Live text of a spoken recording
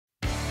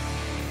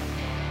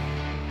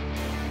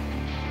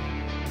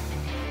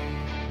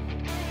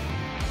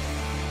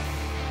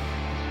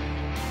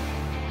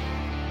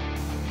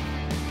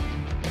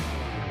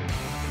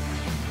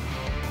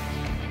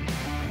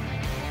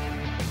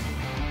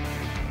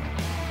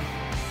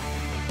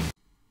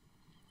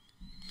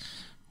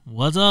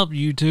What's up,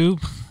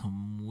 YouTube?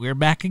 We're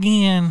back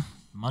again.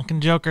 Monk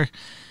and Joker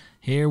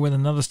here with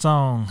another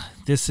song.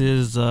 This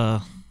is,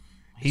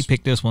 he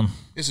picked this one.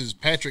 This is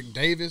Patrick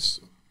Davis,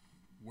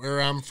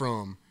 Where I'm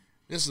From.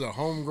 This is a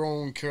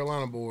homegrown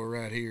Carolina boy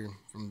right here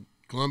from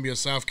Columbia,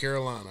 South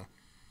Carolina.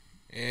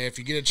 And if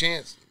you get a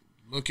chance,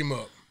 look him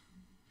up.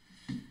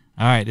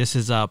 All right, this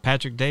is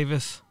Patrick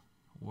Davis,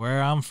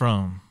 Where I'm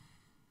From.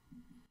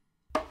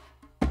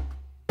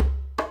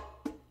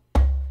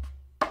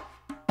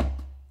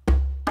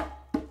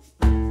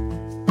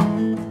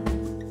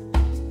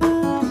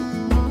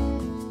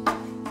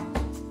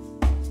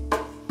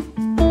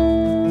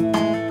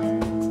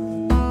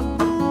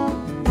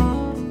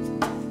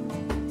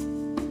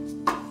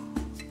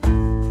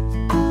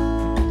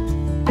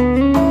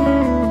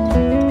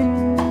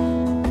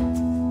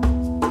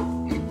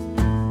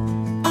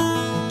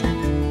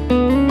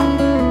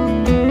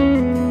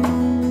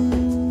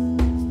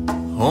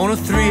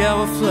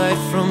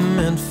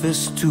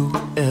 To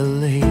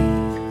LA,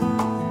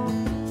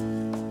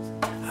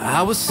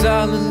 I was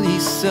silently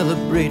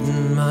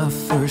celebrating my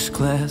first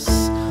class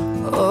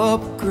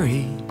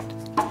upgrade,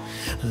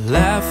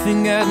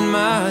 laughing at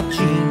my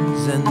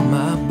jeans and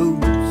my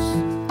boots,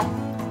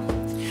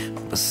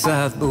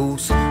 beside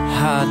those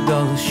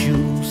high-dollar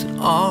shoes and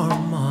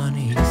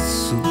Armani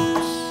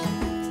suits.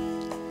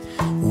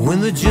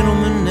 When the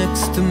gentleman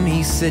next to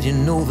me said, you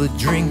know the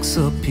drinks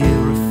up here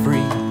are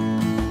free,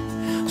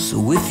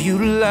 so if you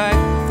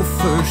like the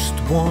first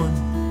one,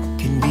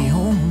 can be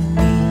on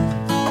me.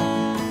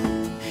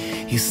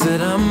 He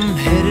said, I'm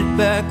headed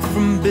back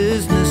from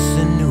business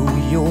in New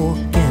York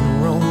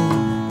and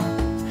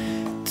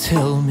Rome.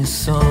 Tell me,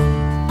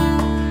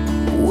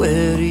 son,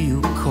 where do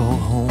you call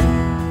home?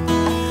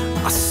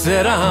 I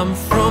said, I'm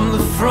from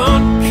the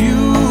front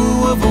pew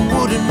of a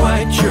wood and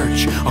white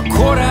church, a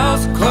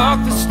courthouse clock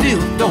that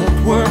still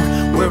don't work,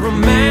 where a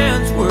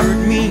man's word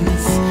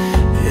means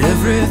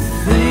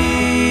everything.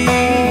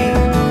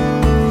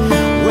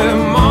 Where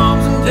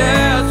moms and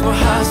dads were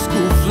high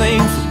school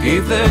flames who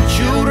gave their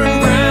children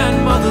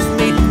grandmother's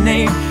maiden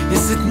name.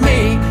 Yes, it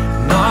may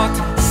not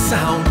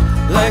sound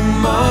like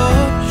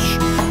much,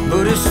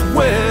 but it's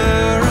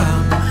where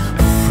I'm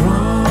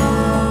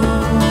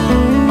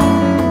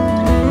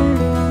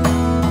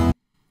from.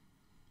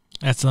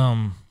 That's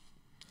some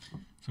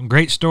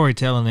great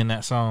storytelling in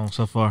that song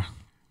so far.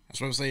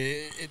 That's what I'm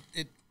saying.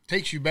 It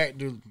takes you back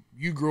to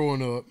you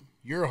growing up,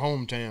 your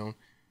hometown,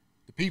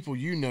 the people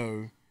you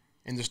know,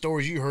 and the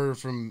stories you heard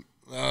from,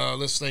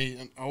 let's say,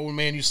 an old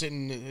man you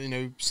sitting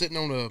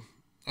on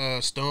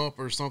a stump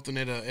or something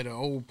at an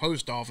old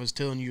post office,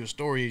 telling you a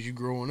story as you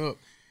growing up.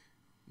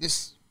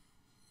 This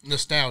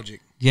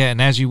nostalgic. Yeah,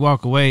 and as you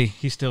walk away,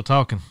 he's still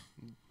talking.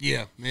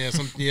 Yeah,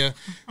 that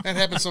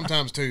happens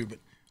sometimes too. But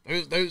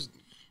those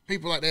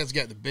people like that's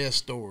got the best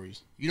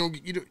stories. You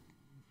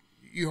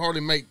hardly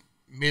make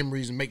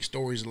memories and make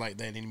stories like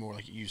that anymore,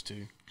 like you used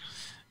to.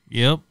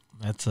 Yep,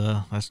 that's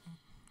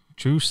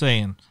true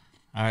saying.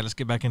 All right, let's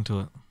get back into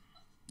it.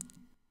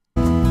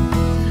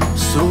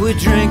 So we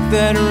drank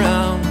that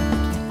round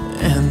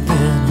and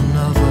then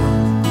another.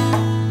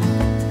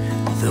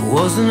 There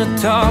wasn't a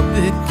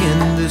topic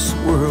in this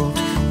world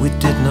we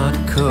did not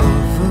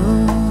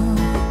cover.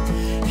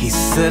 He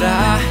said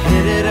I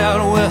headed out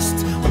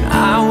west when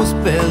I was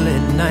barely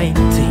 19,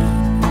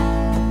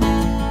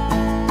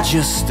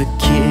 just a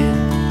kid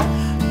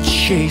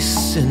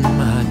chasing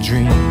my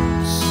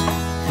dreams.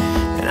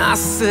 And I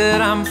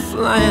said I'm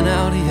flying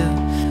out here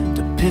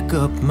pick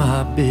up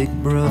my big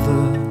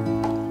brother.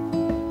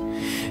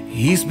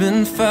 He's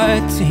been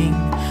fighting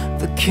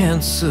the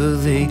cancer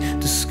they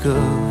discovered,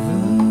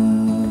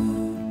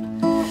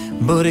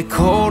 but he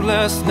called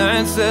last night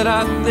and said,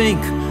 I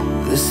think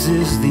this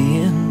is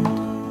the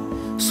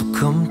end, so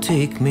come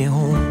take me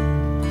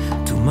home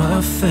to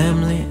my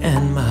family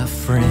and my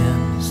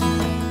friends.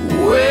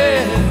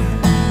 Where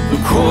the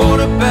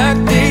quarterback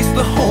dates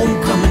the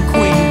homecoming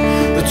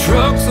queen, the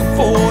trucks are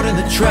Ford and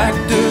the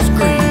tractor's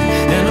green,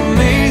 and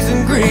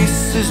Amazing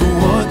Grace is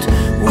what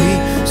we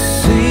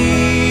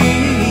see.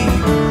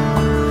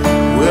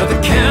 Where the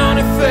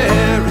county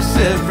fair is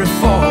every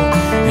fall,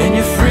 and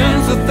your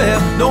friends are there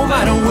no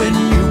matter when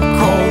you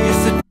call.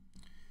 Yes,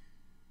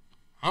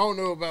 I don't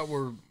know about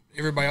where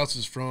everybody else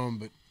is from,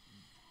 but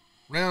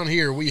around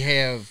here we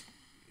have,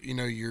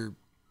 your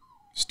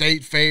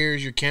state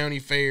fairs, your county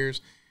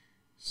fairs.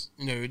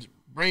 It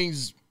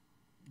brings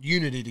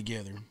unity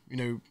together.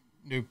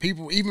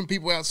 People, even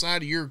people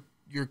outside of your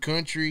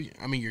country,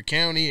 your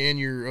county and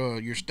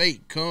your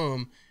state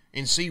come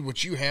and see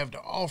what you have to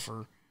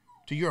offer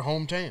to your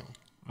hometown.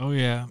 Oh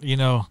yeah,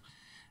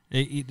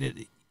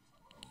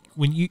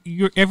 when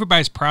you're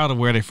everybody's proud of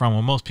where they're from.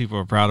 Well, most people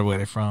are proud of where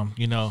they're from.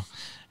 You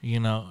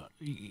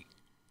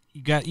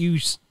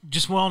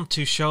just want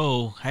to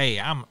show, hey,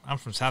 I'm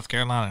from South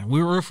Carolina.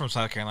 We're from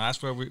South Carolina.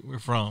 That's where we're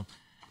from,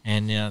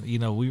 and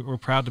we're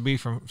proud to be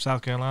from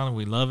South Carolina.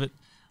 We love it.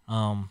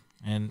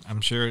 And I'm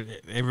sure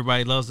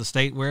everybody loves the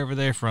state wherever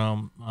they're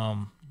from.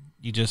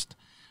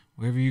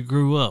 Wherever you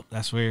grew up,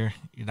 that's where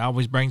it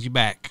always brings you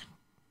back.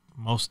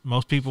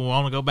 Most people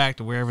want to go back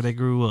to wherever they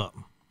grew up.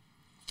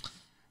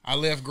 I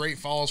left Great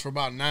Falls for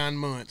about 9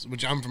 months,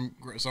 which I'm from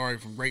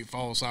Great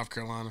Falls, South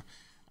Carolina.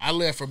 I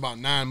left for about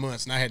 9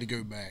 months, and I had to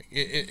go back.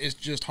 It's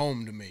just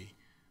home to me.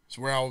 It's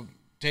where I was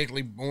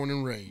technically born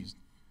and raised.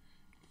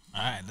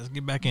 All right, let's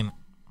get back in it.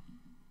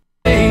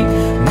 May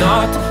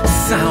not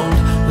sound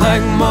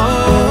like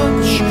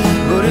much,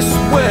 but it's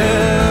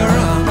where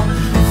I'm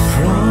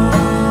from.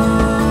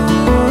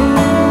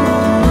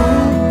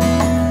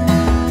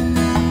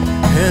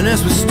 And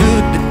as we stood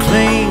to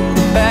claim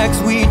the bags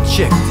we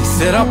checked, he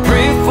said, "I'll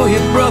pray for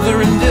your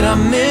brother." And did I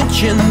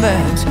mention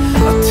that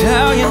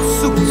Italian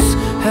suits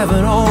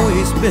haven't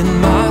always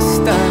been my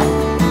style?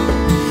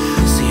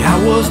 I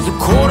was the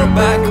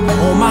quarterback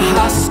on my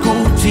high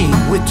school team.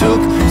 We took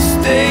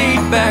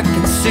state back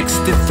in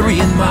 '63,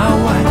 and my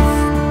wife,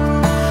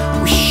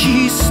 well,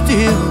 she's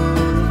still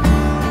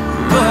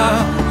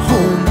my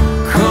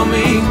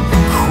homecoming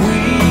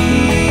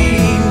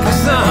queen.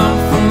 'Cause I'm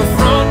from the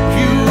front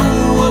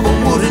pew of a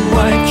wooden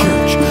white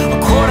church, a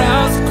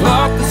courthouse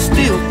clock that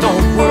still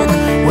don't work,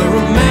 where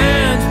a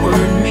man's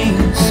word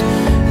means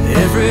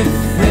everything,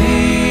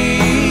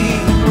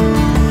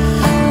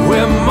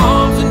 where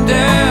moms and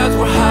dads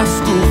were high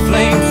school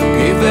flames who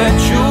gave their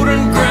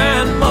children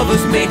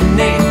grandmother's maiden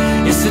name.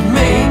 Yes, it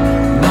may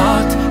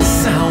not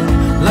sound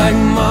like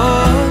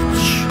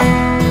much.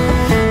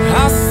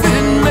 I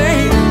said it may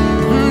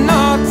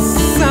not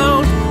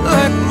sound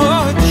like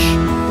much,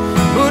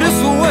 but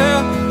it's where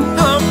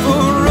I'm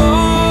from.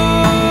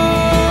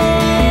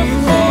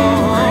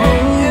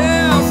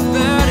 Yes,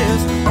 that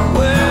is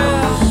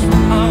where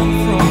I'm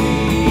from.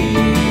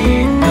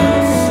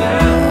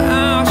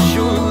 I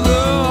sure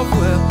love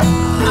where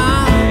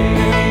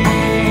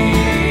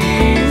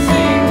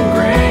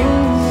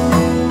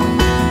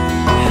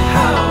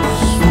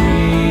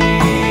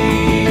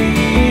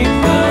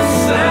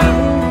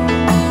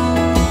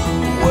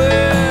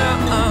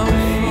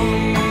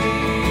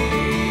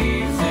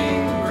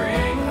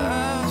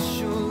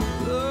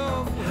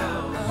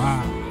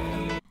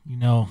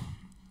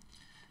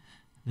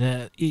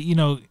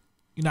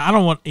I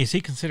don't want. Is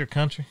he considered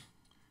country?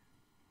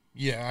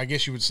 Yeah, I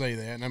guess you would say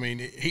that. I mean,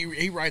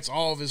 he writes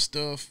all of his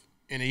stuff,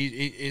 and he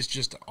is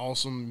just an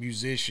awesome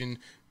musician,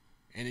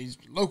 and he's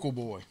a local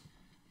boy.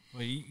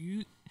 Well,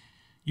 you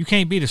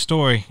can't beat a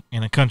story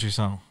in a country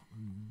song.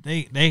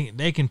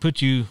 They can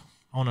put you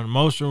on an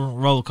emotional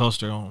roller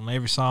coaster on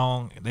every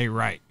song they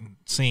write and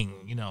sing.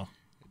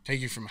 Take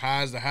you from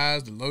highs to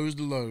highs to lows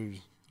to lows.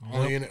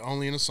 Yep.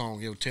 Only in a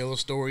song. He'll tell a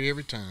story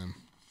every time.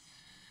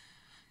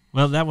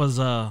 Well, that was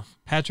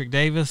Patrick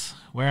Davis,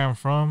 Where I'm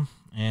From,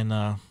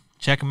 and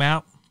check him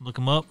out, look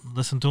him up,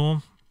 listen to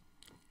him,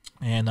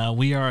 and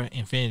we are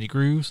Infinity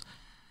Grooves.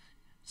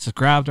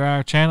 Subscribe to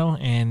our channel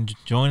and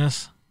join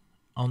us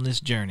on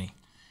this journey.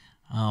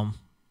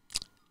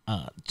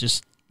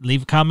 Just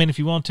leave a comment if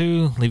you want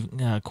to, leave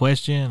a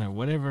question or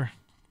whatever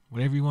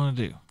you want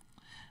to do.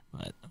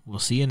 But we'll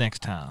see you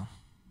next time.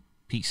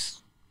 Peace.